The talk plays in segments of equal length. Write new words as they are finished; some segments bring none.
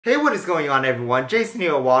Hey, what is going on everyone? Jason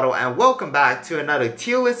here, Waddle, and welcome back to another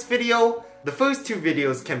tier list video. The first two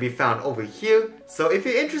videos can be found over here, so if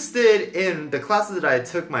you're interested in the classes that I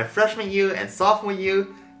took my freshman year and sophomore year,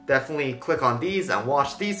 definitely click on these and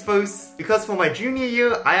watch these first. Because for my junior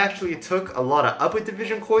year, I actually took a lot of upper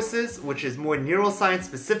division courses, which is more neuroscience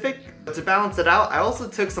specific. But to balance it out, I also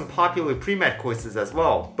took some popular pre-med courses as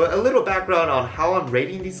well. But a little background on how I'm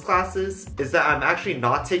rating these classes is that I'm actually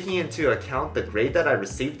not taking into account the grade that I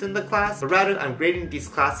received in the class, but rather I'm grading these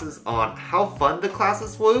classes on how fun the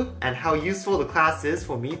classes were and how useful the class is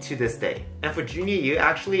for me to this day. And for junior year,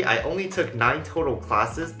 actually, I only took 9 total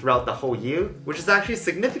classes throughout the whole year, which is actually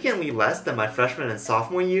significantly less than my freshman and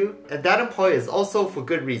sophomore year, and that in part is also for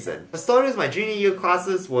good reason. For starters, my junior year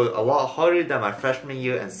classes were a lot harder than my freshman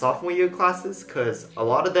year and sophomore year classes because a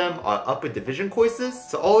lot of them are upper division courses,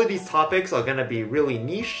 so all of these topics are going to be really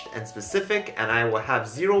niched and specific, and I will have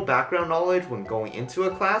zero background knowledge when going into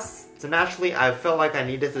a class. So naturally, I felt like I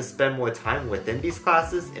needed to spend more time within these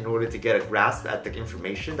classes in order to get a grasp at the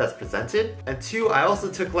information that's presented. And 2, I also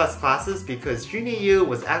took less classes because junior year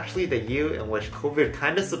was actually the year in which COVID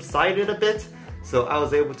kind of subsided a bit. So I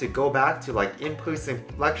was able to go back to like in-person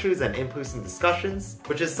lectures and in-person discussions,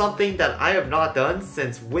 which is something that I have not done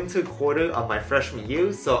since winter quarter of my freshman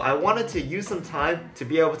year. So I wanted to use some time to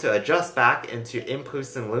be able to adjust back into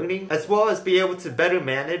in-person learning, as well as be able to better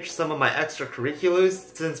manage some of my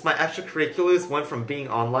extracurriculars, since my extracurriculars went from being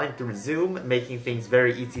online through Zoom, making things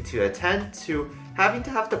very easy to attend, to having to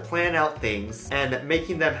have to plan out things and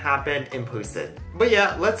making them happen in person. But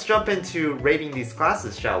yeah, let's jump into rating these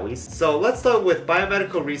classes, shall we? So let's start with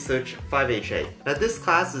Biomedical Research 5HA. Now this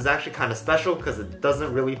class is actually kind of special because it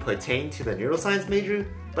doesn't really pertain to the neuroscience major,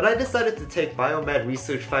 but I decided to take Biomed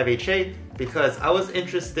Research 5HA because I was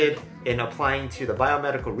interested in applying to the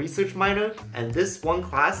biomedical research minor, and this one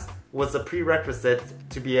class was a prerequisite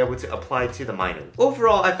to be able to apply to the minor.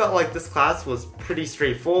 Overall, I felt like this class was pretty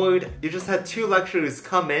straightforward. You just had 2 lecturers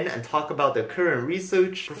come in and talk about their current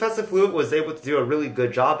research. Professor Fluid was able to do a really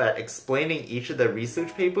good job at explaining each of the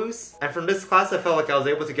research papers. And from this class, I felt like I was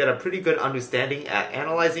able to get a pretty good understanding at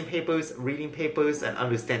analyzing papers, reading papers, and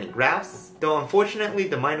understanding graphs. Though unfortunately,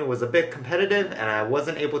 the minor was a bit competitive and I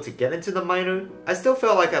wasn't able to get into the minor, I still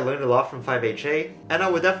felt like I learned a lot from 5HA, and I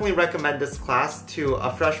would definitely recommend this class to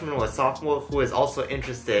a freshman or a sophomore who is also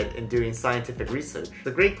interested in doing scientific research. It's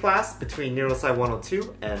a great class between Neuroscience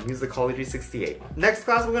 102 and Musicology 68. Next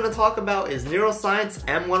class we're going to talk about is Neuroscience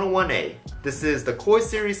M101A. This is the core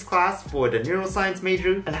series class for the neuroscience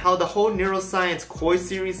major, and how the whole neuroscience core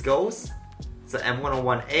series goes, so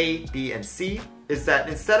M101A, B, and C, is that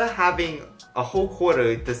instead of having a whole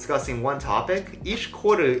quarter discussing one topic, each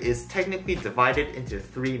quarter is technically divided into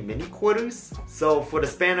 3 mini quarters. So for the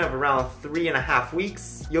span of around 3.5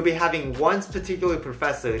 weeks, you'll be having one particular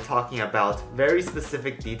professor talking about very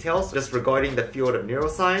specific details just regarding the field of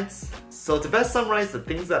neuroscience. So to best summarize the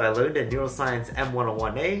things that I learned in Neuroscience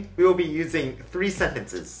M101A, we will be using 3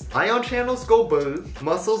 sentences. Ion channels go blue,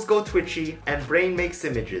 muscles go twitchy, and brain makes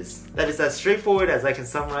images. That is as straightforward as I can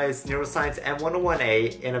summarize Neuroscience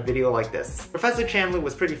M101A in a video like this. Professor Chandler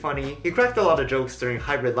was pretty funny. He cracked a lot of jokes during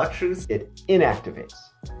hybrid lectures. It inactivates.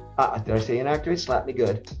 Did I say inactivate? Slap me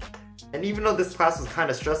good. And even though this class was kind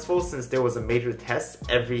of stressful since there was a major test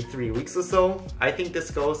every 3 weeks or so, I think this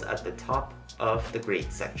goes at the top of the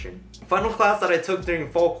grade section. Final class that I took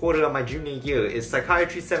during fall quarter of my junior year is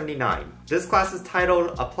Psychiatry 79. This class is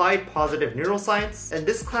titled Applied Positive Neuroscience, and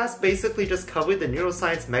this class basically just covered the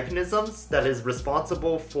neuroscience mechanisms that is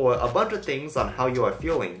responsible for a bunch of things on how you are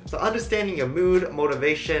feeling. So understanding your mood,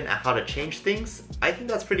 motivation, and how to change things, I think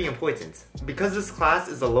that's pretty important. Because this class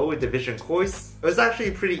is a lower division course, it was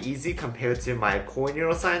actually pretty easy compared to my core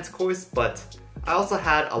neuroscience course, but I also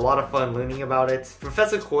had a lot of fun learning about it.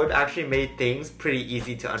 Professor 𝙎𝙖𝙙 actually made things pretty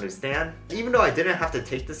easy to understand. Even though I didn't have to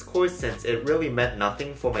take this course since it really meant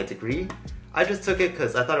nothing for my degree, I just took it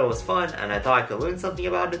because I thought it was fun and I thought I could learn something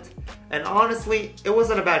about it. And honestly, it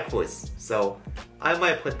wasn't a bad course, so I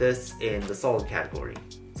might put this in the solid category.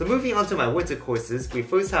 So moving on to my winter courses, we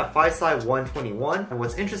first have 𝙎𝙐𝙎 121, and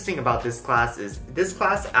what's interesting about this class is this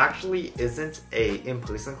class actually isn't a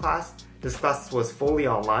in-person class. This class was fully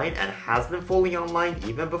online and has been fully online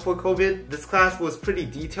even before COVID. This class was pretty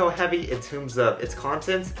detail heavy in terms of its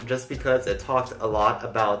content just because it talked a lot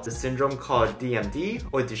about the syndrome called DMD,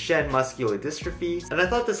 or Duchenne muscular dystrophy. And I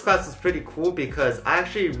thought this class was pretty cool because I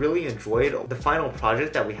actually really enjoyed the final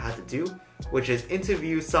project that we had to do, which is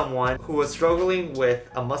interview someone who was struggling with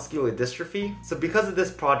a muscular dystrophy. So because of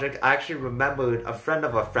this project, I actually remembered a friend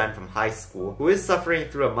of a friend from high school who is suffering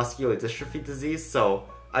through a muscular dystrophy disease, so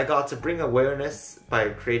I got to bring awareness by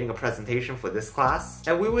creating a presentation for this class,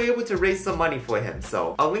 and we were able to raise some money for him,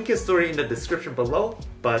 so I'll link his story in the description below,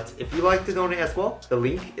 but if you'd like to donate as well, the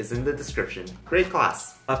link is in the description. Great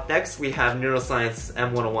class! Up next, we have Neuroscience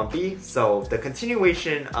M101B, so the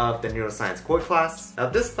continuation of the Neuroscience core class. Now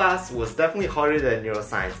this class was definitely harder than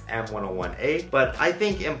Neuroscience M101A, but I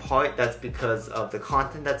think in part that's because of the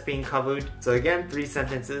content that's being covered. So again, 3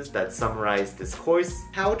 sentences that summarize this course: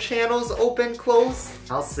 how channels open, close,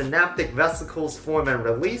 how synaptic vesicles form and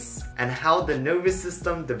release, and how the nervous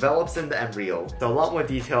system develops in the embryo. So a lot more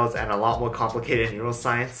details and a lot more complicated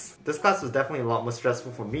neuroscience. This class was definitely a lot more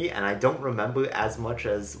stressful for me, and I don't remember as much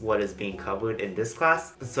as what is being covered in this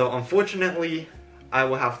class. So unfortunately, I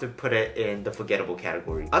will have to put it in the forgettable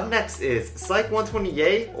category. Up next is Psych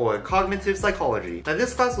 120A, or Cognitive Psychology. Now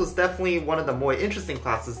this class was definitely one of the more interesting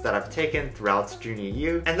classes that I've taken throughout junior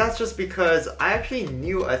year, and that's just because I actually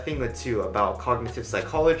knew a thing or two about cognitive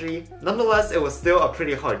psychology. Nonetheless, it was still a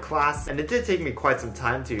pretty hard class, and it did take me quite some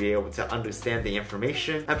time to be able to understand the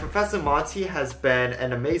information. And Professor Monty has been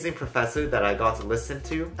an amazing professor that I got to listen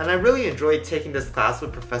to, and I really enjoyed taking this class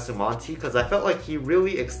with Professor Monty because I felt like he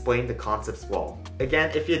really explained the concepts well.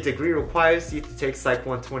 Again, if your degree requires you to take Psych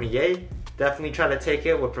 120A, definitely try to take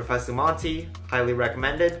it with Professor Monty. Highly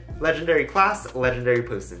recommended. Legendary class, legendary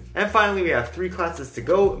person. And finally, we have 3 classes to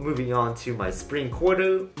go. Moving on to my spring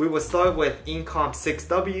quarter, we will start with Incomp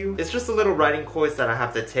 6W. It's just a little writing course that I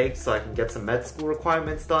have to take so I can get some med school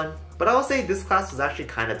requirements done. But I will say this class was actually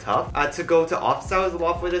kind of tough. I had to go to office hours a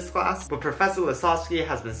lot for this class, but Professor 𝙎𝙎𝙎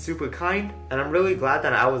has been super kind, and I'm really glad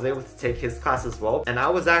that I was able to take his class as well. And I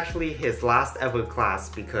was actually his last ever class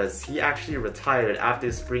because he actually retired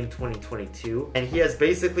after spring 2022, and he has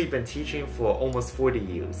basically been teaching for almost 40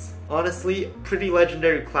 years. Honestly, pretty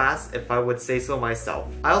legendary class if I would say so myself.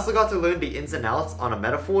 I also got to learn the ins and outs on a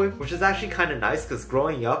metaphor, which is actually kind of nice because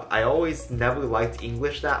growing up, I always never liked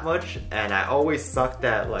English that much, and I always sucked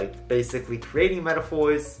at basically creating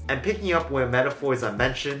metaphors and picking up where metaphors are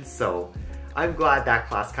mentioned, so I'm glad that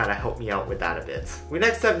class kind of helped me out with that a bit. We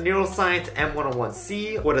next have Neuroscience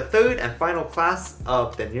M101C, or the 3rd and final class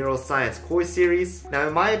of the Neuroscience core series. Now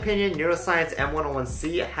in my opinion, Neuroscience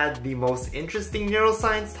M101C had the most interesting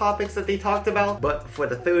neuroscience topics that they talked about, but for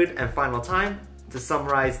the 3rd and final time, to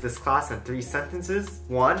summarize this class in 3 sentences: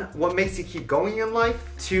 1. What makes you keep going in life?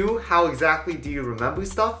 2. How exactly do you remember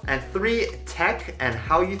stuff? And 3. Tech and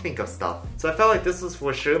how you think of stuff. So I felt like this was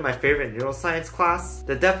for sure my favorite neuroscience class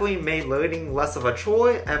that definitely made learning less of a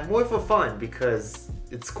chore and more for fun because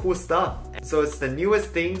it's cool stuff. So it's the newest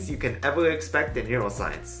things you can ever expect in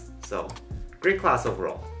neuroscience. So great class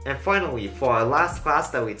overall. And finally, for our last class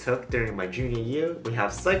that we took during my junior year, we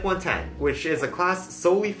have Psych 110, which is a class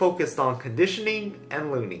solely focused on conditioning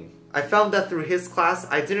and learning. I found that through his class,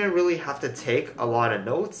 I didn't really have to take a lot of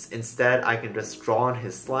notes. Instead, I can just draw on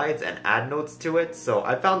his slides and add notes to it, so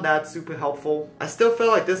I found that super helpful. I still feel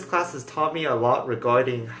like this class has taught me a lot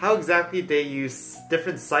regarding how exactly they use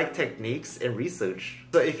different psych techniques in research.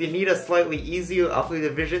 So if you need a slightly easier upper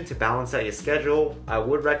division to balance out your schedule, I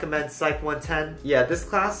would recommend Psych 110. Yeah, this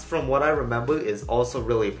class, from what I remember, is also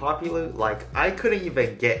really popular. Like, I couldn't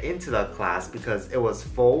even get into that class because it was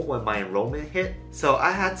full when my enrollment hit. So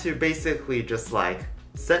I had to basically just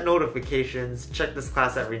set notifications, check this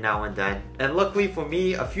class every now and then. And luckily for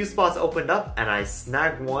me, a few spots opened up and I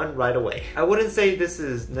snagged one right away. I wouldn't say this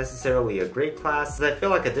is necessarily a great class, because I feel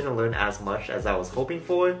like I didn't learn as much as I was hoping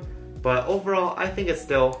for. But overall, I think it's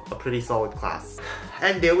still a pretty solid class.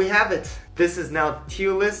 And there we have it. This is now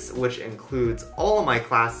tier list, which includes all of my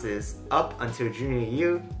classes up until junior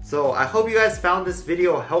year. So I hope you guys found this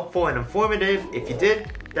video helpful and informative. If you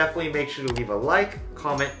did, definitely make sure to leave a like,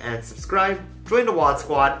 comment, and subscribe. Join the Waddle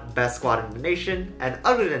Squad, best squad in the nation. And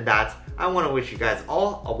other than that, I want to wish you guys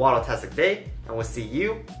all a Waddle-tastic day, and we'll see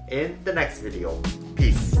you in the next video.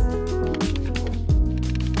 Peace.